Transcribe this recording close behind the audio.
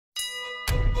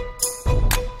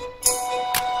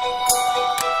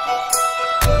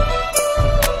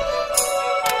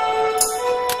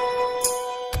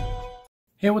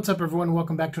Hey, what's up, everyone?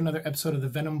 Welcome back to another episode of the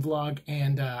Venom vlog.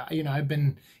 And, I've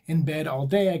been in bed all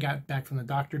day. I got back from the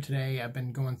doctor today. I've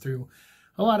been going through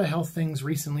a lot of health things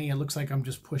recently. It looks like I'm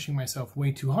just pushing myself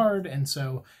way too hard. And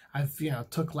so I've,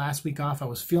 took last week off. I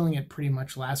was feeling it pretty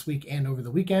much last week and over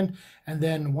the weekend. And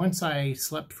then once I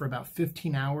slept for about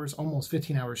 15 hours, almost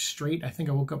 15 hours straight, I think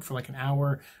I woke up for like an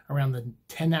hour around the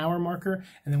 10-hour marker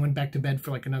and then went back to bed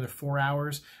for like another 4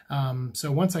 hours.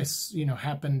 So once I,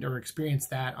 happened or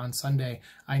experienced that on Sunday,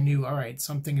 I knew, all right,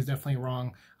 something is definitely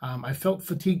wrong. I felt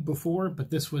fatigued before, but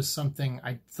this was something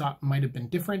I thought might have been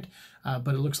different.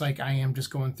 But it looks like I am just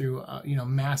going through,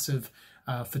 massive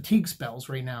fatigue spells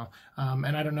right now.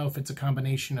 And I don't know if it's a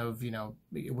combination of,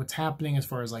 what's happening as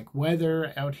far as like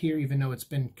weather out here, even though it's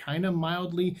been kind of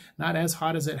mildly, not as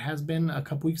hot as it has been a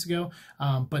couple weeks ago.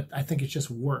 But I think it's just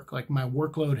work. Like my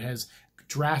workload has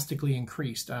drastically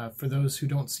increased. For those who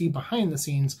don't see behind the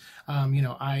scenes,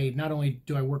 I not only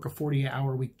do I work a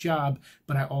 40-hour week job,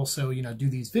 but I also, do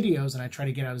these videos and I try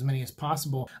to get out as many as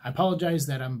possible. I apologize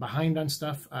that I'm behind on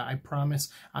stuff. I promise,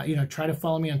 try to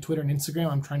follow me on Twitter and Instagram.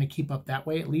 I'm trying to keep up that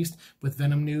way, at least with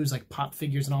Venom news, like pop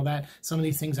figures and all that. Some of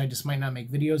these things I just might not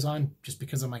make videos on just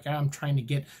because I'm like, I'm trying to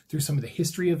get through some of the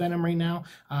history of Venom right now.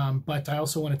 But I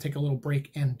also want to take a little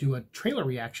break and do a trailer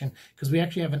reaction because we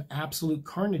actually have an Absolute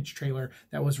Carnage trailer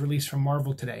that was released from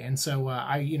Marvel today. And so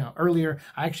earlier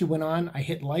I actually went on, I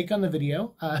hit like on the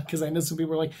video because I know some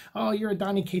people were like, oh, you're a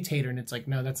Donny Cates hater. And it's like,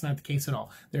 no, that's not the case at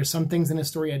all. There's some things in his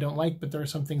story I don't like, but there are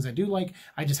some things I do like.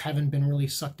 I just haven't been really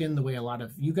sucked in the way a lot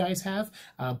of you guys have.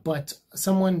 But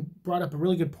someone brought up a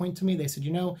really good point to me. They said,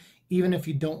 even if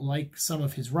you don't like some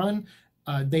of his run,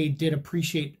 they did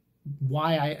appreciate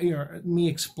why me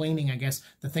explaining, I guess,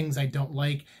 the things I don't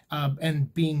like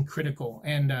and being critical.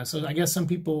 And so I guess some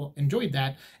people enjoyed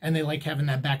that and they like having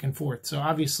that back and forth. So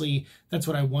obviously that's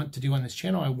what I want to do on this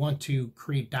channel. I want to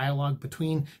create dialogue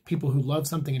between people who love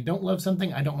something and don't love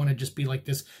something. I don't want to just be like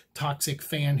this toxic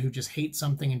fan who just hates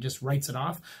something and just writes it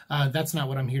off. That's not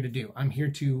what I'm here to do. I'm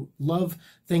here to love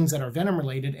things that are Venom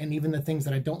related, and even the things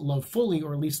that I don't love fully,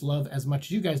 or at least love as much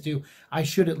as you guys do, I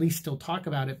should at least still talk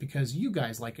about it because you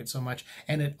guys like it so much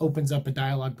and it opens up a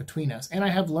dialogue between us. And I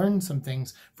have learned some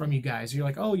things from you guys. You're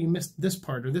like, oh, you missed this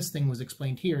part, or this thing was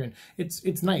explained here. And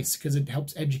it's nice because it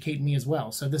helps educate me as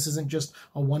well. So this isn't just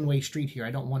a one-way street here.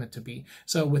 I don't want it to be.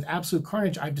 So with Absolute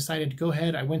Carnage, I've decided to go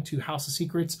ahead. I went to House of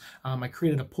Secrets. I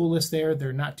created a pull list there.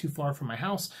 They're not too far from my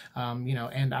house,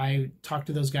 and I talked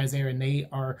to those guys there, and they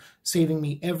are saving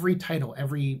me every title,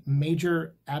 every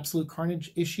major Absolute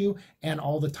Carnage issue, and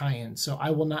all the tie-ins. So I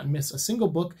will not miss a single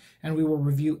book, and we will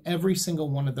review every single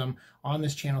one of them on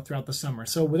this channel throughout the summer.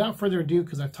 So without further ado,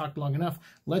 because I've talked long enough,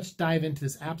 let's dive into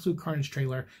this Absolute Carnage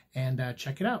trailer and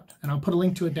check it out. And I'll put a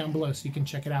link to it down below so you can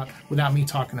check it out without me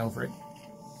talking over it.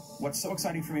 What's so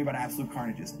exciting for me about Absolute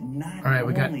Carnage is not all right,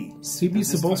 we got CB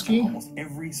Cebulski. Almost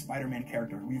every Spider-Man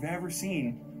character we've ever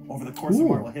seen over the course of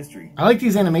Marvel history. I like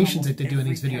these animations that they do in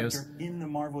these videos. In the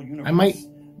Marvel universe, I might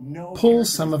pull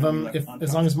some of them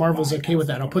as long as Marvel's okay with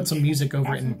that. I'll put some music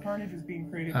over it, and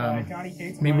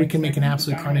maybe we can make an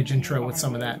Absolute Carnage intro with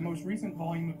some of that.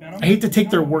 I hate to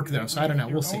take their work though, so I don't know.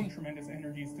 We'll see.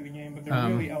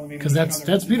 Because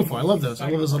that's beautiful. I love those. I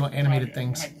love those little animated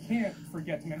things. I can't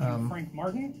forget to mention Frank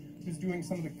Martin, who's doing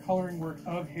some of the coloring work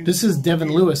of his. This is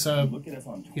Devin Lewis.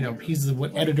 He's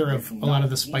the editor of a lot of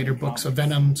the Spider books, so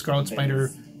Venom, Scarlet Spider,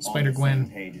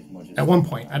 Spider-Gwen. At one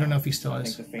point, I don't know if he still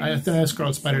is. I think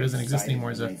Scarlet Spider doesn't exist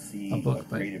anymore as a book,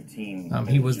 but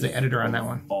he was the editor on that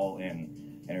one.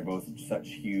 And are both such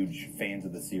huge fans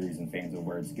of the series and fans of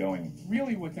where it's going.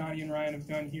 Really, what Donny and Ryan have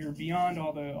done here, beyond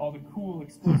all the cool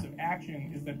explosive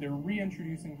action, is that they're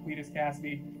reintroducing Cletus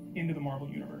Cassidy into the Marvel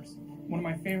universe. One of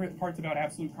my favorite parts about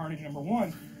Absolute Carnage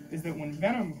 #1 is that when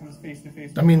Venom comes face to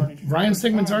face, I mean, Ryan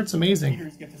Stegman's art's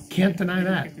amazing. Can't deny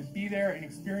that. Get to be there and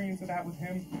experience that with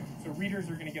him, so readers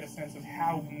are going to get a sense of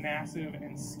how massive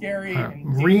and scary.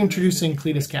 And reintroducing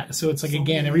Cletus Cassidy, so it's like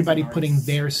again everybody putting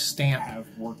their stamp,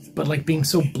 but like being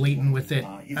so blatant with it.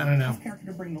 I don't know.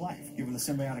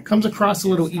 Comes across a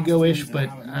little ego-ish, but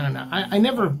I don't know. I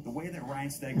never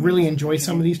really enjoy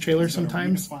some of these trailers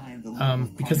sometimes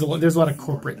because there's a lot of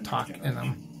corporate talk in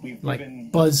them.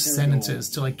 Like buzz sentences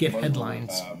to like get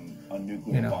headlines,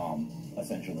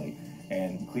 essentially.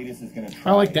 And Cletus is gonna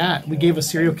I like that. We gave a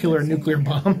serial killer a nuclear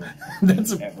bomb.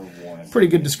 That's a pretty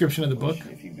good description of the book.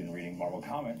 If you've been reading Marvel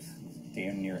comics,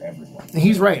 damn near everyone. And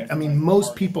he's right. I mean,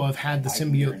 most people have had the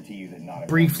symbiote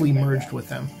briefly merged with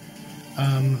them.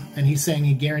 And he's saying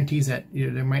he guarantees that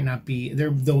there might not be,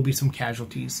 there will be some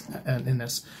casualties in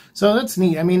this. So that's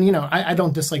neat. I mean, I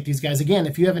don't dislike these guys. Again,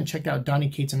 if you haven't checked out Donny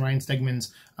Cates and Ryan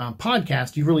Stegman's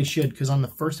podcast, you really should, because on the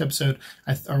first episode,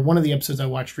 or one of the episodes I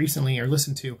watched recently or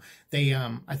listened to, they,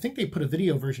 I think they put a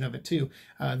video version of it too.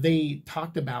 They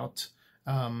talked about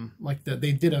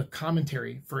they did a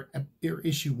commentary for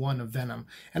issue 1 of Venom,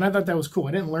 and I thought that was cool.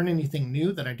 I didn't learn anything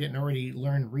new that I didn't already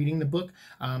learn reading the book.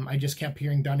 I just kept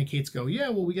hearing Donny Cates go, yeah,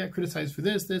 well, we got criticized for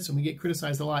this, and we get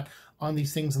criticized a lot on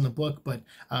these things in the book, but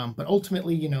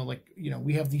ultimately,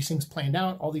 we have these things planned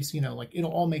out, all these,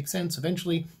 it'll all make sense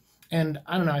eventually. And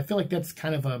I don't know, I feel like that's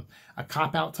kind of a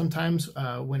cop-out sometimes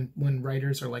when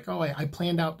writers are like, oh, I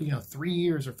planned out, 3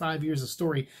 years or 5 years of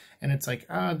story. And it's like,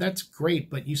 that's great,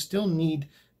 but you still need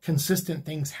consistent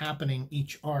things happening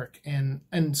each arc. And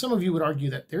some of you would argue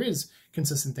that there is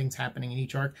consistent things happening in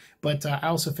each arc, but I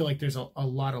also feel like there's a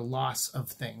lot of loss of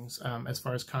things as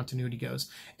far as continuity goes.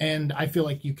 And I feel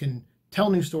like you can tell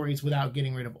new stories without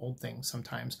getting rid of old things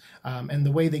sometimes. And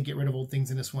the way they get rid of old things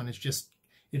in this one is just,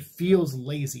 it feels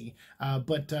lazy,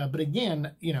 but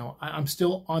again, I'm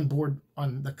still on board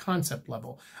on the concept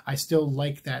level. I still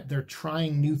like that they're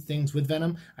trying new things with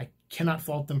Venom. I cannot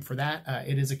fault them for that.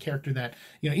 It is a character that,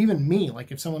 even me,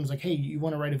 like if someone was like, hey, you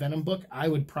want to write a Venom book? I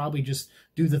would probably just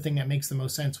do the thing that makes the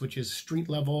most sense, which is street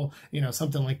level,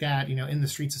 something like that, in the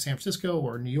streets of San Francisco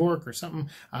or New York or something.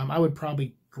 I would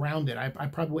probably ground it. I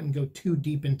probably wouldn't go too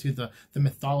deep into the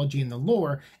mythology and the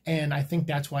lore. And I think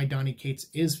that's why Donny Cates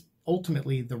is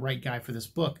ultimately the right guy for this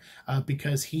book,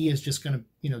 because he is just going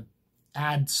to,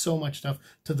 add so much stuff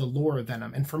to the lore of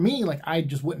Venom. And for me, like, I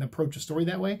just wouldn't approach a story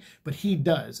that way, but he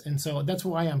does. And so that's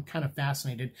why I'm kind of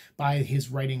fascinated by his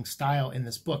writing style in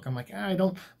this book. I'm like, I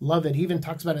don't love it. He even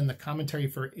talks about it in the commentary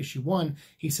for issue 1.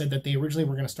 He said that they originally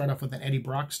were going to start off with an Eddie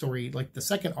Brock story, like the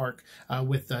second arc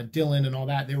with Dylan and all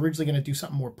that. They were originally going to do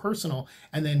something more personal.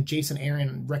 And then Jason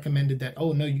Aaron recommended that,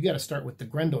 oh, no, you got to start with the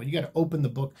Grendel. You got to open the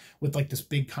book with like this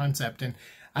big concept. And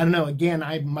I don't know, again,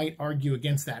 I might argue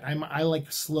against that. I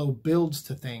like slow builds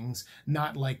to things,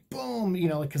 not like boom,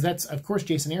 because that's, of course,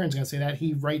 Jason Aaron's going to say that.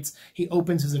 He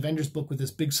opens his Avengers book with this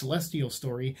big celestial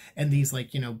story and these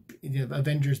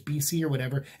Avengers BC or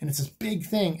whatever, and it's this big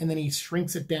thing, and then he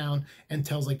shrinks it down and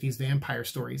tells like these vampire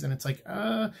stories, and it's like,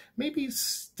 maybe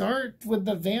start with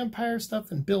the vampire stuff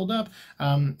and build up,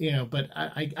 but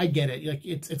I get it. Like,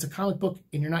 it's a comic book,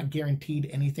 and you're not guaranteed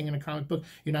anything in a comic book.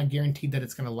 You're not guaranteed that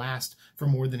it's going to last for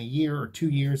more than a year or 2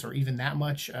 years or even that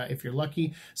much if you're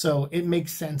lucky. So it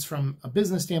makes sense from a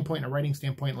business standpoint, a writing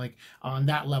standpoint, like on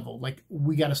that level, like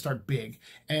we got to start big.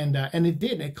 And it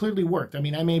did. It clearly worked. I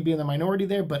mean, I may be in the minority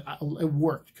there, but it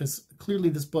worked because clearly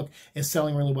this book is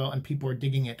selling really well and people are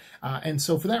digging it. And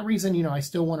so for that reason, I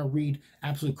still want to read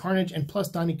Absolute Carnage. And plus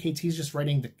Donny Cates, he's just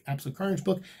writing the Absolute Carnage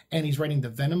book and he's writing the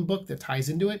Venom book that ties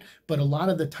into it. But a lot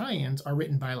of the tie-ins are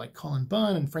written by like Cullen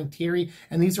Bunn and Frank Thierry.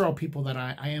 And these are all people that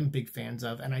I am big fans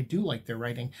of, and I do like their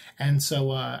writing. And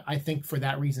so I think for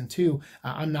that reason too,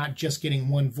 I'm not just getting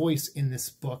one voice in this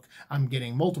book, I'm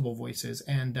getting multiple voices,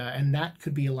 and that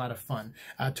could be a lot of fun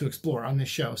to explore on this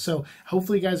show. So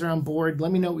hopefully you guys are on board.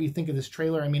 Let me know what you think of this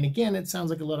trailer. I mean, again, it sounds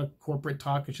like a lot of corporate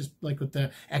talk. It's just like with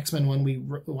the X-Men one we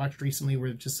watched recently,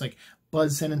 where it's just like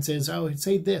buzz sentences, oh,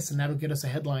 say this, and that'll get us a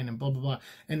headline, and blah, blah, blah.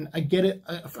 And I get it.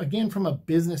 Again, from a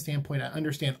business standpoint, I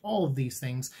understand all of these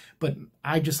things, but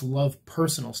I just love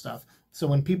personal stuff. So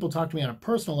when people talk to me on a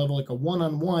personal level, like a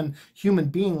one-on-one human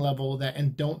being level,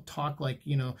 and don't talk like,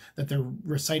 that they're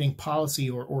reciting policy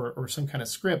or some kind of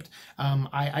script,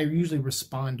 I usually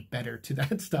respond better to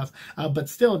that stuff. But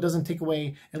still, it doesn't take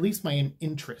away at least my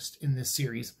interest in this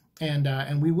series.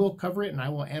 And we will cover it, and I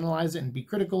will analyze it and be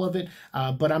critical of it.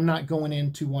 But I'm not going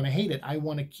in to want to hate it. I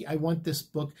want this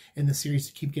book in the series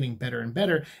to keep getting better and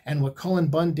better. And what Cullen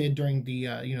Bunn did during the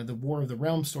the War of the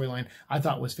Realms storyline, I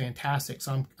thought was fantastic.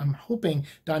 So I'm hoping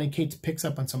Donny Cates picks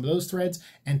up on some of those threads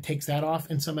and takes that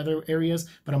off in some other areas.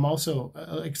 But I'm also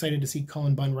excited to see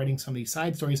Cullen Bunn writing some of these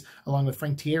side stories along with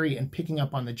Frank Thierry and picking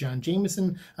up on the John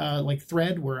Jameson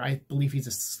thread, where I believe he's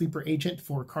a sleeper agent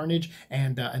for Carnage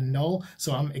and Null.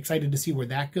 So I'm excited to see where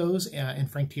that goes in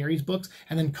Frank Thierry's books.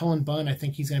 And then Cullen Bunn, I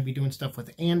think he's going to be doing stuff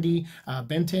with Andy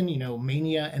Benton,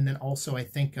 Mania, and then also I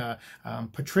think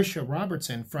Patricia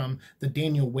Robertson from the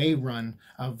Daniel Way run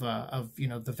of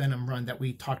the Venom run that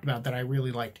we talked about that I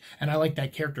really liked, and I like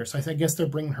that character. So I guess they're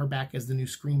bringing her back as the new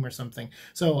Scream or something.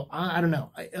 So I don't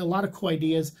know, a lot of cool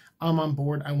ideas. I'm on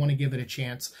board. I want to give it a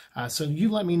chance. So you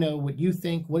let me know what you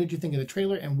think. What did you think of the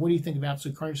trailer, and what do you think of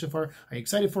Absolute Carnage so far? Are you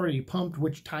excited for it? Are you pumped?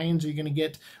 Which tie-ins are you going to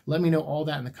get? Let me know all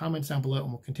that in the comments down below, and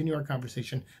we'll continue our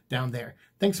conversation down there.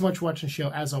 Thanks so much for watching the show.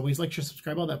 As always, like, share,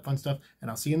 subscribe, all that fun stuff,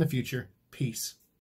 and I'll see you in the future. Peace.